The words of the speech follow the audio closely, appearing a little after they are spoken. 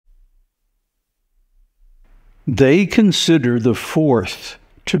They consider the fourth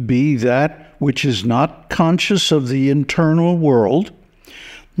to be that which is not conscious of the internal world,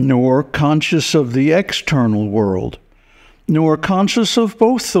 nor conscious of the external world, nor conscious of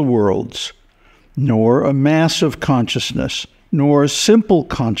both the worlds, nor a mass of consciousness, nor simple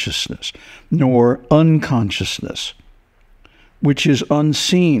consciousness, nor unconsciousness, which is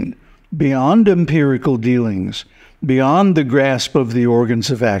unseen, beyond empirical dealings, beyond the grasp of the organs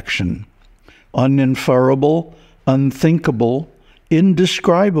of action, uninferable, unthinkable,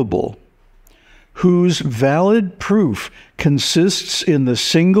 indescribable, whose valid proof consists in the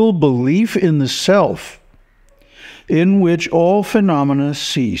single belief in the self, in which all phenomena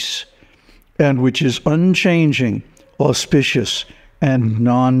cease, and which is unchanging, auspicious, and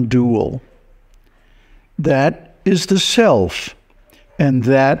non-dual. That is the self, and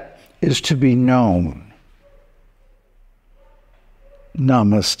that is to be known.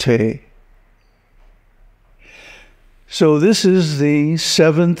 Namaste. So this is the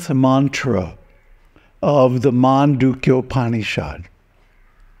seventh mantra of the Māṇḍūkyopaniṣad.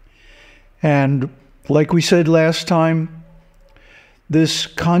 And like we said last time, this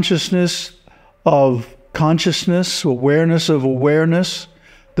consciousness of consciousness, awareness of awareness,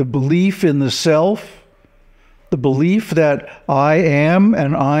 the belief in the self, the belief that I am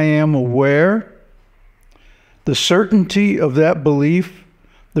and I am aware, the certainty of that belief,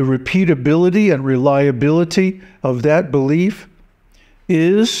 the repeatability and reliability of that belief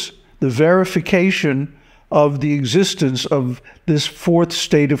is the verification of the existence of this fourth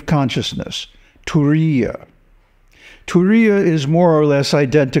state of consciousness, Turīya. Turīya is more or less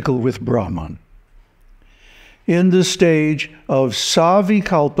identical with Brahman. In the stage of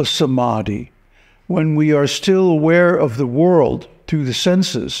Savikalpa Samādhi, when we are still aware of the world through the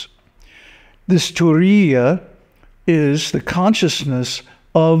senses, this Turīya is the consciousness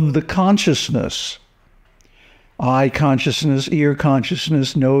of the consciousness. Eye consciousness, ear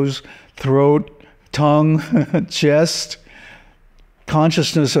consciousness, nose, throat, tongue, chest,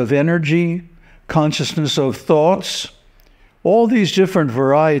 consciousness of energy, consciousness of thoughts, all these different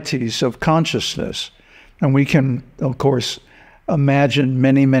varieties of consciousness. And we can, of course, imagine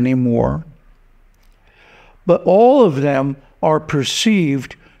many, many more. But all of them are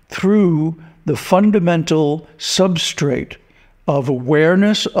perceived through the fundamental substrate of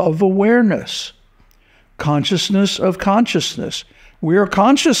awareness, consciousness of consciousness. We are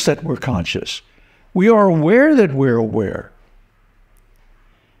conscious that we're conscious. We are aware that we're aware.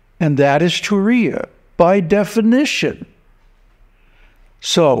 And that is Turīya, by definition.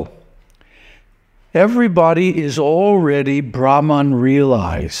 So, everybody is already Brahman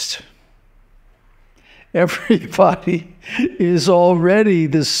realized. Everybody is already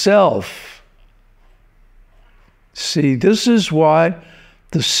the self. See, this is why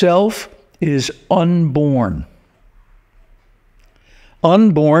the self is unborn.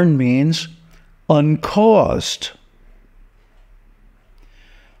 Unborn means uncaused.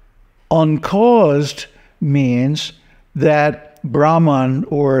 Uncaused means that Brahman,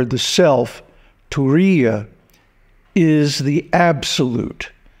 or the self, Turīya, is the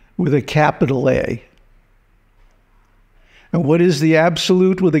absolute with a capital A. And what is the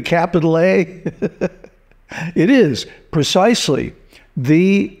absolute with a capital A? It is precisely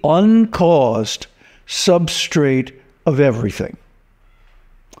the uncaused substrate of everything.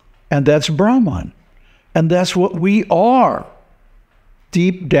 And that's Brahman. And that's what we are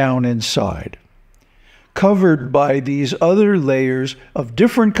deep down inside, covered by these other layers of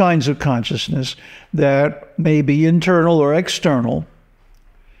different kinds of consciousness that may be internal or external,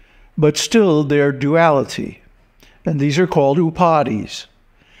 but still they're duality. And these are called upadhis.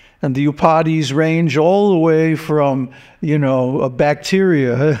 And the upadhis range all the way from, a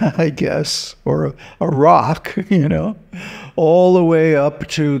bacteria, I guess, or a rock, all the way up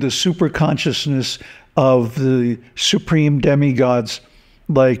to the superconsciousness of the supreme demigods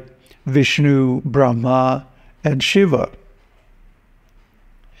like Vishnu, Brahma, and Shiva.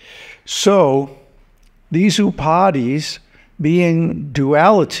 So, these upadhis, being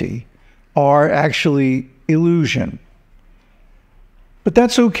duality, are actually illusion. But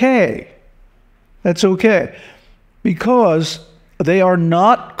that's okay. That's okay. Because they are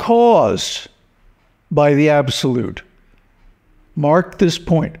not caused by the Absolute. Mark this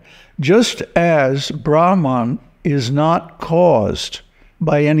point. Just as Brahman is not caused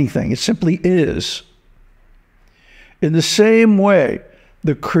by anything, it simply is. In the same way,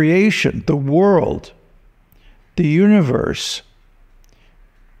 the creation, the world, the universe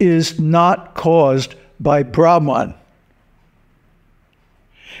is not caused by Brahman.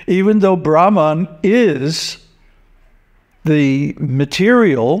 Even though Brahman is the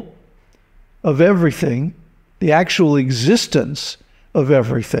material of everything, the actual existence of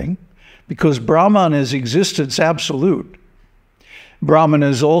everything, because Brahman is existence absolute. Brahman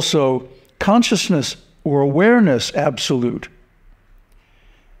is also consciousness or awareness absolute.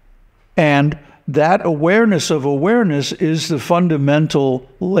 And that awareness of awareness is the fundamental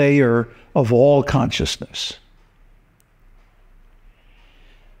layer of all consciousness.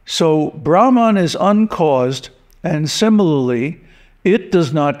 So Brahman is uncaused, and similarly, it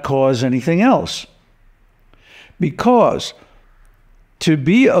does not cause anything else. Because to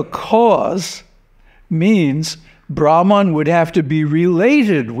be a cause means Brahman would have to be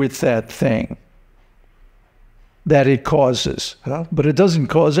related with that thing that it causes. But it doesn't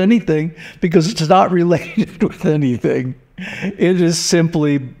cause anything because it's not related with anything. It is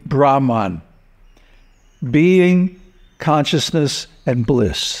simply Brahman, being, consciousness, and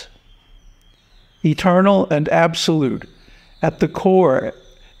bliss. Eternal and absolute, at the core,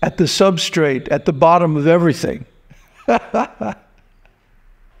 at the substrate, at the bottom of everything.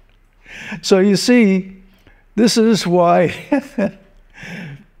 So you see, this is why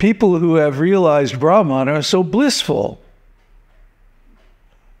people who have realized Brahman are so blissful.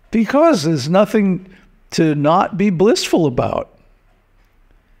 Because there's nothing to not be blissful about.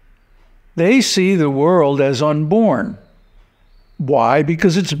 They see the world as unborn. Why?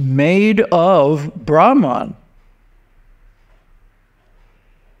 Because it's made of Brahman.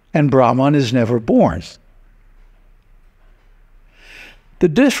 And Brahman is never born. The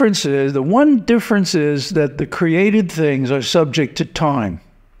difference is, the one difference is that the created things are subject to time.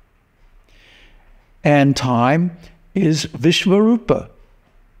 And time is Vishvarupa.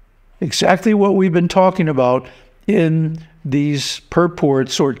 Exactly what we've been talking about in these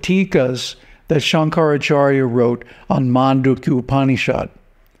purports or tikas that Shankaracharya wrote on Māṇḍūkyopaniṣad.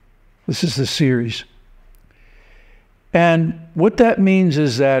 This is the series. And what that means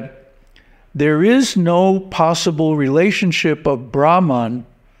is that there is no possible relationship of Brahman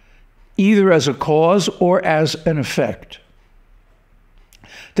either as a cause or as an effect.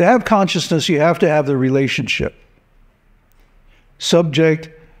 To have consciousness, you have to have the relationship. Subject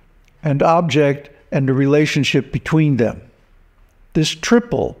and object and the relationship between them. This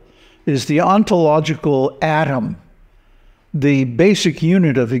triple is the ontological atom, the basic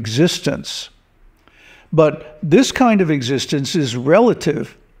unit of existence. But this kind of existence is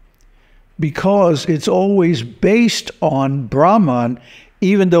relative because it's always based on Brahman,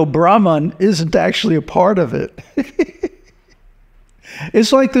 even though Brahman isn't actually a part of it.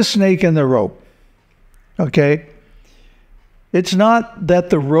 It's like the snake and the rope, okay? It's not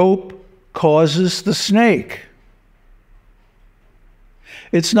that the rope causes the snake.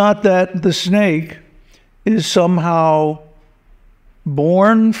 It's not that the snake is somehow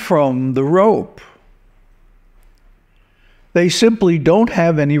born from the rope. They simply don't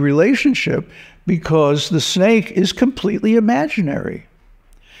have any relationship because the snake is completely imaginary.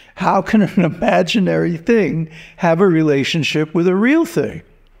 How can an imaginary thing have a relationship with a real thing?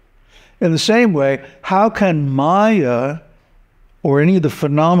 In the same way, how can Maya or any of the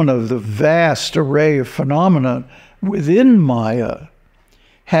phenomena, the vast array of phenomena within Maya,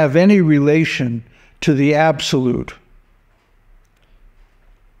 have any relation to the Absolute?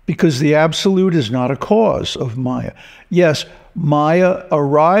 Because the Absolute is not a cause of Maya. Yes, Maya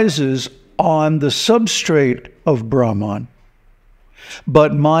arises on the substrate of Brahman,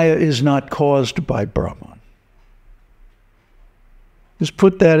 but Maya is not caused by Brahman. Just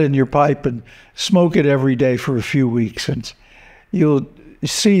put that in your pipe and smoke it every day for a few weeks, and you'll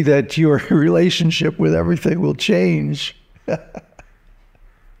see that your relationship with everything will change.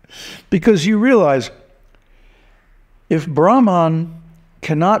 Because you realize, if Brahman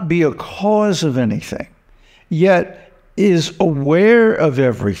cannot be a cause of anything, yet is aware of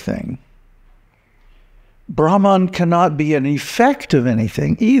everything, Brahman cannot be an effect of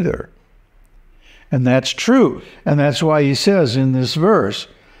anything either. And that's true. And that's why he says in this verse,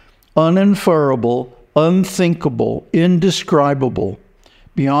 uninferable, unthinkable, indescribable,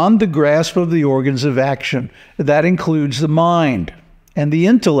 beyond the grasp of the organs of action. That includes the mind and the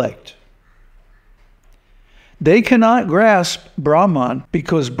intellect. They cannot grasp Brahman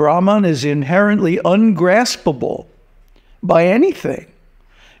because Brahman is inherently ungraspable by anything.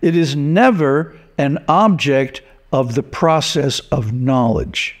 It is never an object of the process of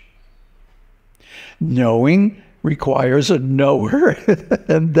knowledge. Knowing requires a knower,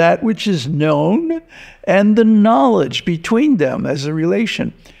 and that which is known and the knowledge between them as a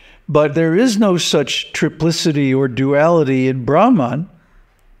relation. But there is no such triplicity or duality in Brahman,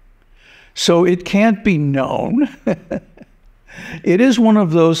 so it can't be known. It is one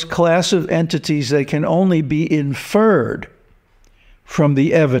of those class of entities that can only be inferred from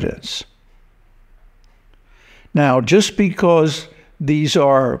the evidence. Now, just because these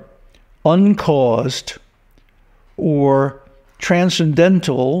are uncaused or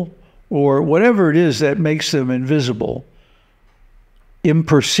transcendental or whatever it is that makes them invisible,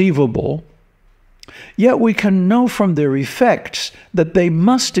 imperceivable, yet we can know from their effects that they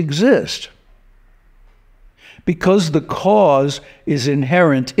must exist because the cause is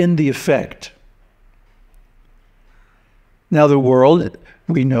inherent in the effect. Now, the world,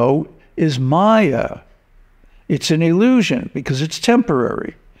 we know, is Maya. It's an illusion because it's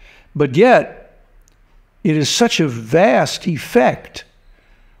temporary. But yet, it is such a vast effect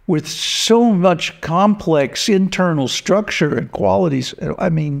with so much complex internal structure and qualities. I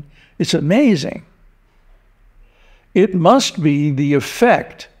mean, it's amazing. It must be the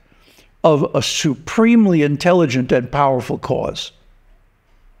effect of a supremely intelligent and powerful cause.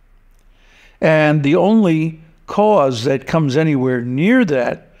 And the only cause that comes anywhere near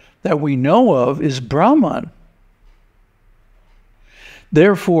that we know of is Brahman.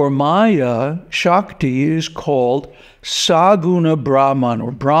 Therefore, Maya, Shakti, is called Saguna Brahman,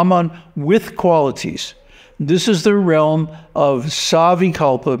 or Brahman with qualities. This is the realm of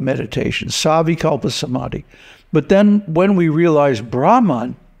Savikalpa meditation, Savikalpa Samādhi. But then when we realize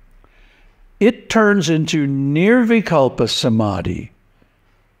Brahman, it turns into Nirvikalpa Samādhi,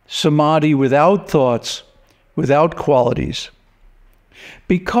 Samadhi without thoughts, without qualities.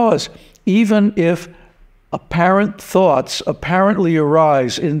 Because even if apparent thoughts apparently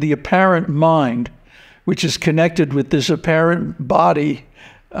arise in the apparent mind, which is connected with this apparent body,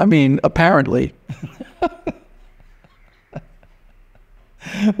 I mean, apparently.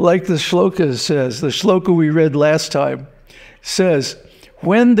 Like the shloka says, the shloka we read last time says,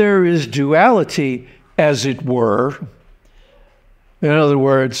 when there is duality, as it were, in other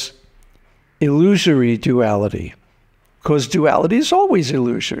words, illusory duality, because duality is always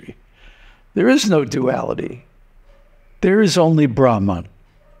illusory. There is no duality. There is only Brahman.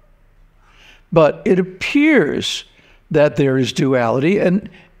 But it appears that there is duality, and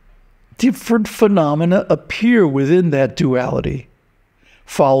different phenomena appear within that duality,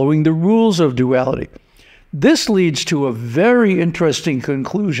 following the rules of duality. This leads to a very interesting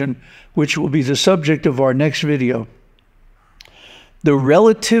conclusion, which will be the subject of our next video. The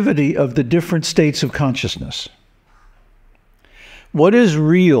relativity of the different states of consciousness. What is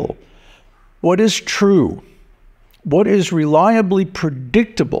real? What is true? What is reliably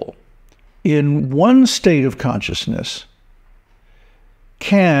predictable in one state of consciousness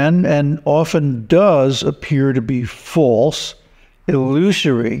can and often does appear to be false,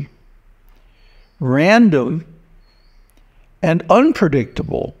 illusory, random, and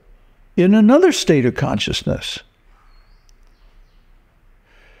unpredictable in another state of consciousness.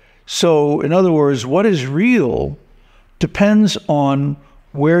 So, in other words, what is real depends on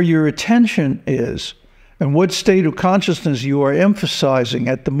where your attention is and what state of consciousness you are emphasizing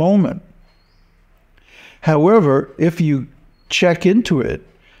at the moment. However, if you check into it,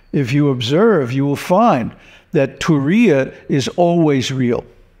 if you observe, you will find that Turīya is always real.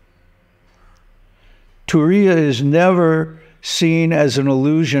 Turīya is never seen as an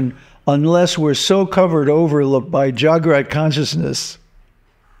illusion unless we're so covered over by Jagrat consciousness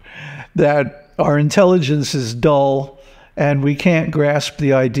that our intelligence is dull and we can't grasp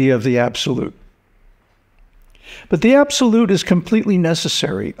the idea of the absolute. But the absolute is completely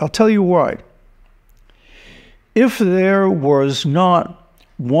necessary. I'll tell you why. If there was not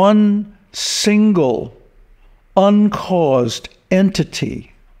one single uncaused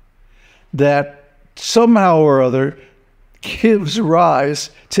entity that somehow or other gives rise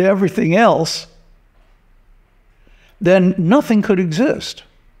to everything else, then nothing could exist.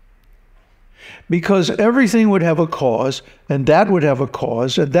 Because everything would have a cause, and that would have a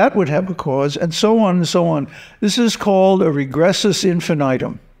cause, and that would have a cause, and so on and so on. This is called a regressus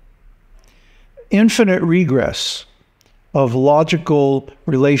infinitum. Infinite regress of logical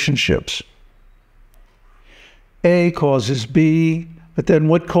relationships. A causes B, but then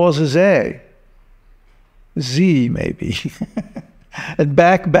what causes A? Z, maybe. And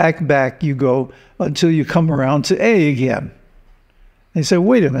back you go until you come around to A again. And you say,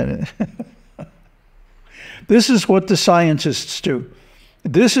 wait a minute. This is what the scientists do.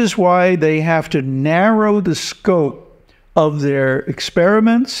 This is why they have to narrow the scope of their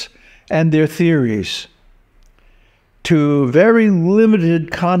experiments and their theories to very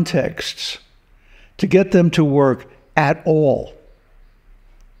limited contexts to get them to work at all.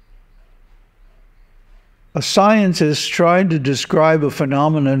 A scientist trying to describe a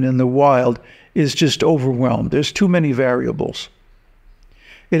phenomenon in the wild is just overwhelmed. There's too many variables.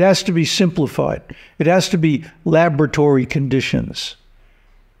 It has to be simplified. It has to be laboratory conditions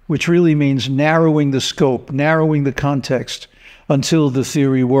which really means narrowing the scope, narrowing the context until the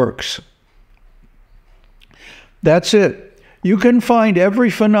theory works. That's it. You can find every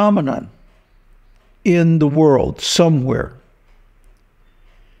phenomenon in the world somewhere.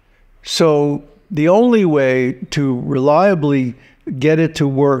 So the only way to reliably get it to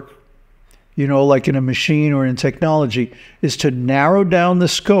work, you know, like in a machine or in technology, is to narrow down the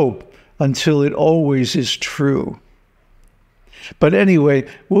scope until it always is true. But anyway,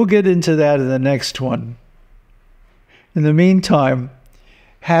 we'll get into that in the next one. In the meantime,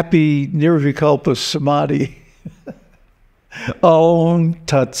 happy Nirvikalpa Samadhi. Om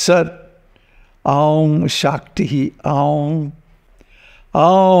Tat Sat. Om Shakti. Om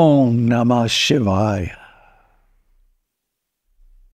Namah Shivaya.